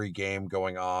every game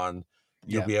going on.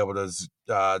 You'll Yeah. be able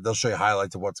to, they'll show you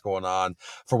highlights of what's going on.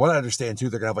 From what I understand too,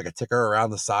 they're gonna have like a ticker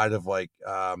around the side of like,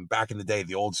 back in the day,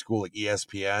 the old school, like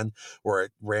ESPN, where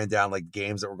it ran down like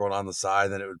games that were going on the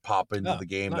side, then it would pop into Oh, the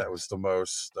game nice. that was the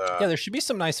most, Yeah, there should be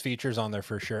some nice features on there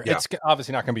for sure. Yeah. It's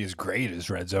obviously not going to be as great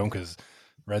as Red Zone because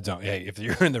Red Zone, hey, if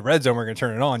you're in the Red Zone, we're going to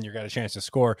turn it on. You got a chance to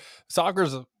score.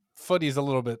 Footy is a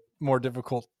little bit more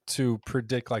difficult to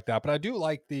predict like that. But I do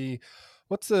like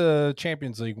what's the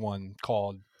Champions League one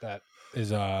called that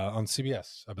is on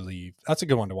CBS, I believe. That's a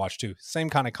good one to watch too. Same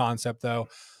kind of concept though.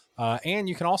 And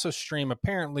you can also stream,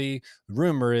 apparently, the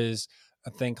rumor is,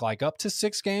 I think like up to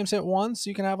 6 games at once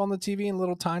you can have on the TV in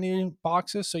little tiny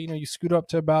boxes. So, you scoot up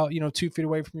to about, 2 feet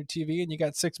away from your TV and you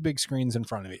got 6 big screens in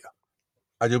front of you.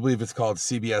 I do believe it's called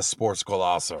CBS Sports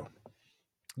Golasso.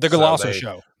 The Golasso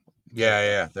Show.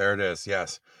 Yeah, there it is.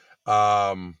 Yes.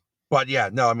 But yeah,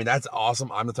 no, I mean, that's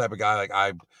awesome. I'm the type of guy,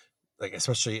 like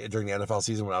especially during the NFL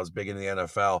season when I was big into the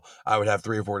NFL, I would have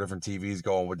 3 or 4 different TVs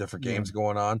going with different games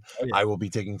going on. Oh, yeah. I will be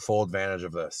taking full advantage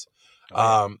of this.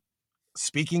 Oh, yeah.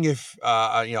 Speaking of,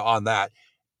 on that,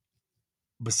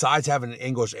 besides having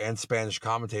English and Spanish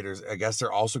commentators, I guess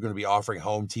they're also going to be offering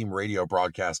home team radio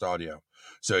broadcast audio.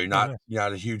 So you're not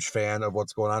a huge fan of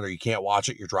what's going on, or you can't watch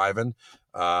it, you're driving.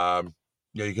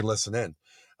 You can listen in.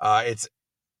 It's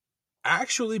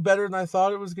actually better than I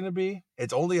thought it was going to be.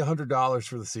 It's only $100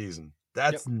 for the season.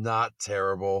 That's not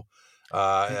terrible.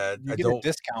 You get a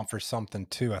discount for something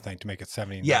too, I think, to make it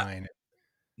 $79.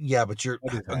 Yeah, but you're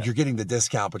getting the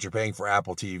discount, but you're paying for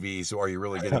Apple TV. So are you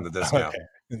really getting the discount? Okay.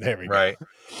 There we go. Right.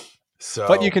 So,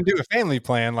 but you can do a family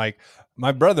plan. Like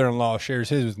my brother-in-law shares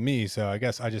his with me, so I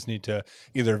guess I just need to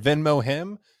either Venmo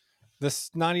him this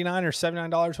 $99 or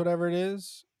 $79, whatever it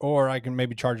is, or I can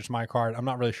maybe charge it to my card. I'm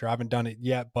not really sure. I haven't done it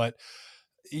yet, but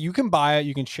you can buy it.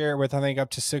 You can share it with, I think, up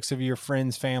to 6 of your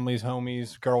friends, families,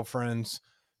 homies, girlfriends.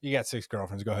 You got 6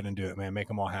 girlfriends. Go ahead and do it, man. Make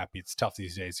them all happy. It's tough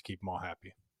these days to keep them all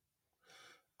happy.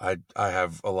 I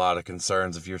have a lot of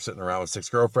concerns. If you're sitting around with 6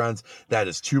 girlfriends, that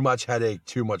is too much headache,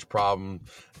 too much problem.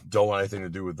 Don't want anything to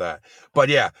do with that. But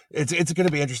yeah, it's going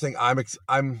to be interesting. I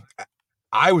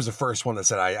was the first one that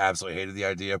said I absolutely hated the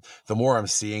idea. The more I'm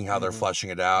seeing how they're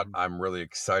fleshing it out, I'm really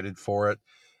excited for it.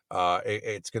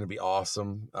 It's going to be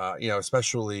awesome.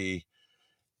 Especially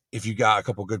if you got a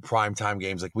couple good primetime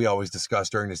games, like we always discuss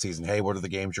during the season. Hey, what are the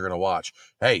games you're going to watch?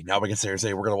 Hey, now we can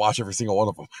say we're going to watch every single one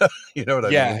of them. You know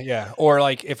what I mean? Yeah. Or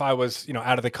like if I was,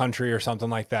 out of the country or something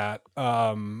like that,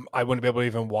 I wouldn't be able to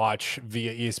even watch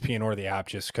via ESPN or the app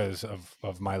just because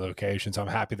of my location. So I'm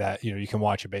happy that, you can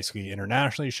watch it basically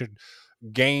internationally. You should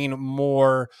gain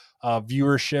more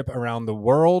viewership around the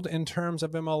world in terms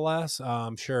of MLS.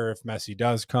 I'm sure if Messi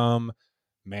does come,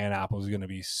 man, Apple's going to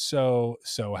be so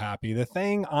happy. The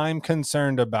thing I'm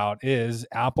concerned about is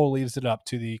Apple leaves it up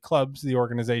to the clubs, the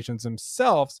organizations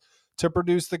themselves to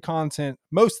produce the content,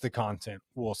 most of the content,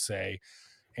 we'll say.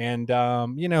 And,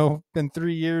 been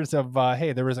 3 years of,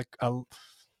 hey, there was a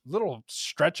little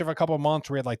stretch of a couple of months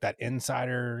where we had like that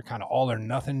insider kind of all or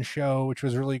nothing show, which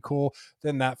was really cool.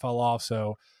 Then that fell off.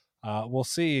 So we'll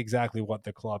see exactly what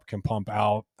the club can pump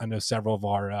out. I know several of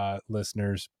our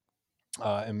listeners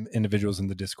and individuals in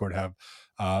the Discord have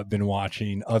been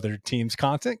watching other teams'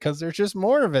 content because there's just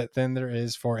more of it than there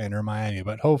is for Inter Miami.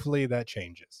 But hopefully that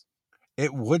changes.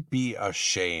 It would be a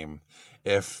shame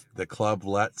if the club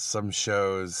let some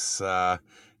shows,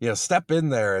 step in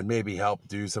there and maybe help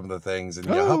do some of the things and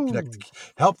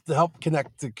help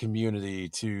connect the community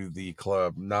to the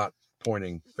club, not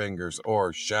pointing fingers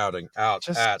or shouting out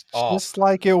at all. Just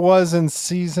like it was in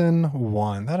season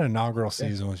 1. That inaugural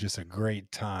season was just a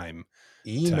great time.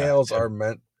 Emails are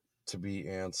meant to be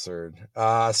answered.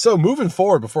 So moving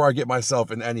forward, before I get myself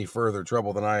in any further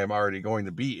trouble than I am already going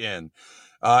to be in,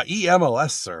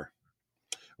 EMLS, sir.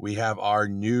 We have our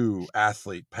new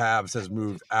athlete. Pabs has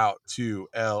moved out to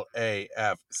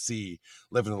LAFC,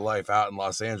 living the life out in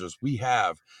Los Angeles. We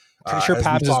have. Pretty sure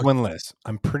Pabs is winless.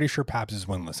 I'm pretty sure Pabs is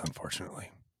winless, unfortunately.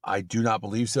 I do not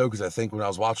believe so, because I think when I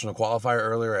was watching a qualifier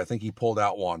earlier, I think he pulled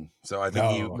out 1. So I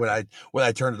think when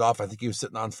I turned it off, I think he was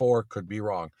sitting on 4. Could be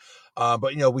wrong.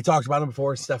 But we talked about him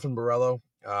before. Stefan Borrello.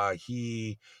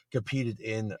 He competed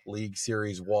in League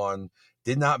Series 1.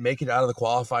 Did not make it out of the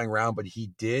qualifying round, but he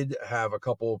did have a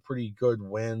couple of pretty good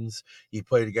wins. He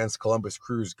played against Columbus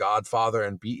Crew's Godfather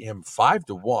and beat him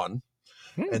 5-1.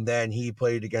 And then he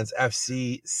played against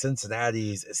FC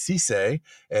Cincinnati's Cisse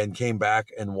and came back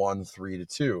and won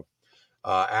 3-2.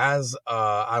 As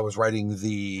I was writing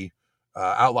the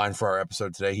outline for our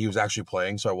episode today, he was actually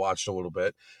playing, so I watched a little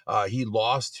bit. He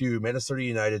lost to Minnesota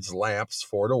United's Lamps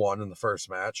 4-1 in the first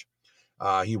match.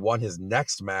 He won his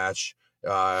next match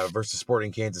versus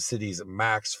Sporting Kansas City's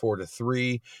Max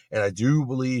 4-3, and I do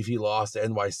believe he lost to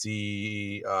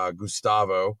NYC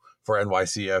Gustavo for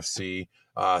NYCFC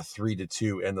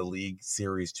 3-2 in the League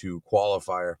Series 2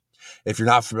 qualifier. If you're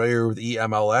not familiar with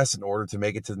EMLS, in order to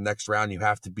make it to the next round, you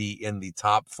have to be in the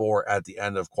top 4 at the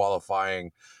end of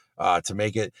qualifying to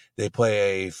make it. They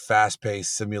play a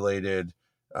fast-paced, simulated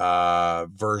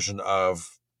version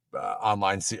of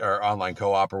online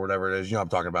co-op or whatever it is. You know what I'm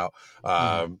talking about.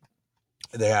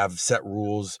 They have set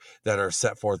rules that are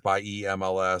set forth by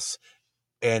EMLS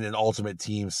and an ultimate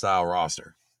team style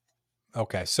roster.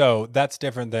 Okay, so that's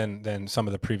different than some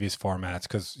of the previous formats,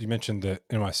 because you mentioned the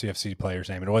NYCFC player's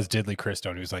name. It was Diddley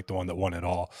Christone, who's like the one that won it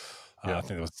all. I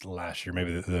think it was last year,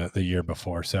 maybe the year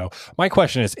before. So my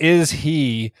question is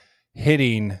he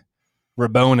hitting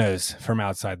Rabonas from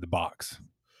outside the box?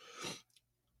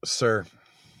 Sir,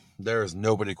 there is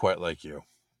nobody quite like you.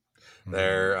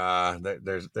 There's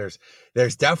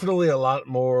definitely a lot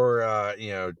more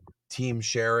team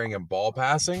sharing and ball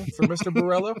passing for Mr.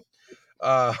 Borrello.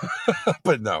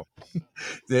 But no,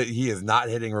 he is not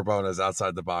hitting Rabonas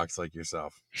outside the box like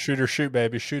yourself. Shooters shoot,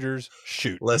 baby. Shooters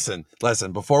shoot. Listen,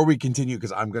 before we continue,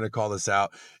 because I'm going to call this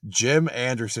out, Jim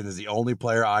Anderson is the only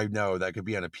player I know that could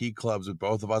be on a peak clubs with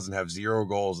both of us and have 0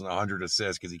 goals and 100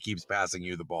 assists because he keeps passing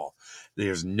you the ball.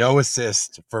 There's no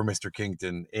assist for Mr.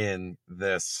 Kington in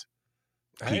this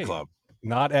P club.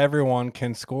 Not everyone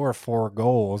can score 4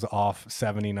 goals off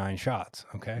 79 shots.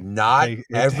 Okay. Not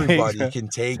everybody can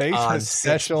take on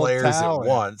 6 players at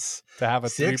once to have a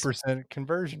 3%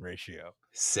 conversion ratio.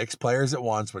 6 players at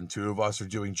once when 2 of us are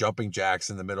doing jumping jacks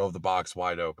in the middle of the box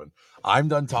wide open. I'm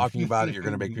done talking about it. You're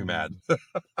going to make me mad.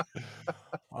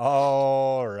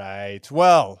 All right.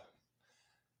 Well,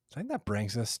 I think that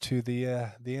brings us to the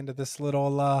end of this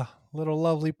little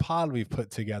lovely pod we've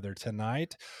put together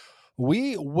tonight.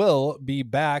 We will be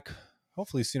back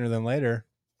hopefully sooner than later,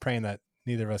 praying that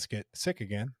neither of us get sick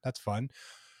again. That's fun.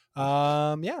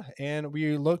 And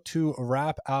we look to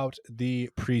wrap out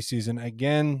the preseason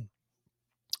again.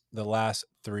 The last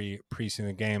 3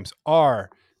 preseason games are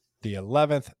the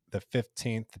 11th, the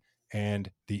 15th,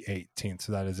 and the 18th.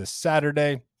 So that is a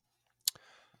Saturday.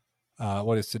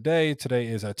 What is today? Today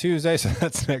is a Tuesday, so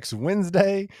that's next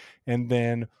Wednesday. And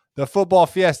then the football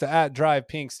fiesta at Drive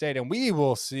Pink Stadium. We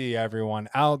will see everyone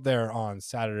out there on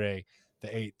Saturday, the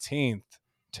 18th,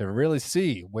 to really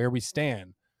see where we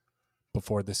stand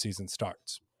before the season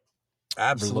starts.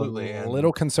 Absolutely. We're a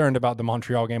little concerned about the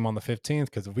Montreal game on the 15th,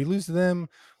 because if we lose to them,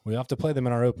 we have to play them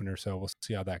in our opener. So we'll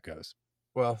see how that goes.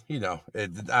 Well,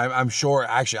 I'm sure,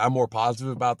 actually, I'm more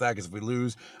positive about that, because if we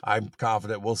lose, I'm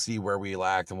confident we'll see where we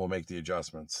lacked and we'll make the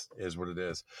adjustments, is what it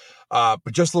is.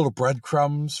 But just little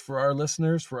breadcrumbs for our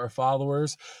listeners, for our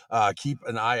followers. Keep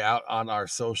an eye out on our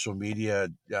social media.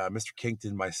 Mr.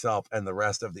 Kington, myself, and the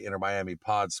rest of the Inter Miami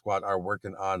Pod Squad are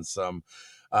working on some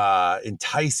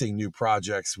enticing new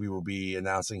projects we will be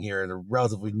announcing here in a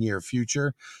relatively near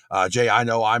future. Jay, I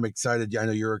know I'm excited. I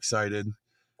know you're excited.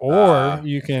 Or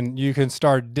you can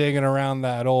start digging around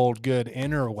that old good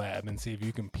interweb and see if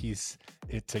you can piece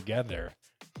it together.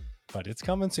 But it's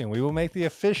coming soon. We will make the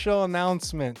official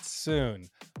announcement soon.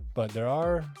 But there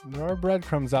are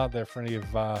breadcrumbs out there for any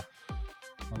of a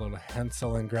little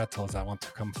Hansel and Gretels that want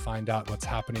to come find out what's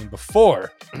happening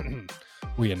before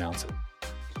we announce it.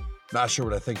 Not sure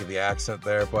what I think of the accent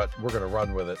there, but we're going to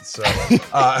run with it. So,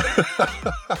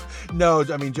 no,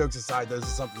 I mean, jokes aside, this is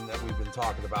something that we've been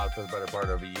talking about for the better part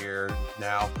of a year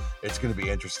now. It's going to be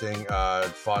interesting,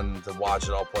 fun to watch it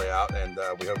all play out, and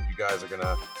we hope you guys are going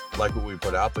to like what we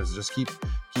put out there. So just keep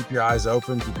your eyes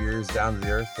open, keep your ears down to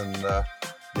the earth, and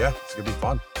it's going to be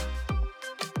fun.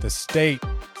 The state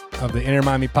of the Inter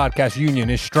Miami Podcast Union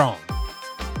is strong.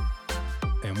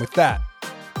 And with that,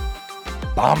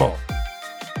 vamos.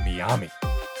 Miami.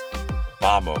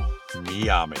 Vamos,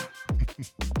 Miami.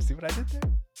 See what I did there?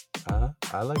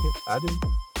 I like it. I do.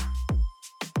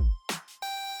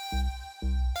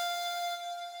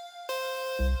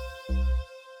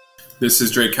 This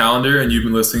is Drake Callender, and you've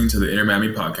been listening to the Inter Miami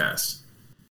Podcast.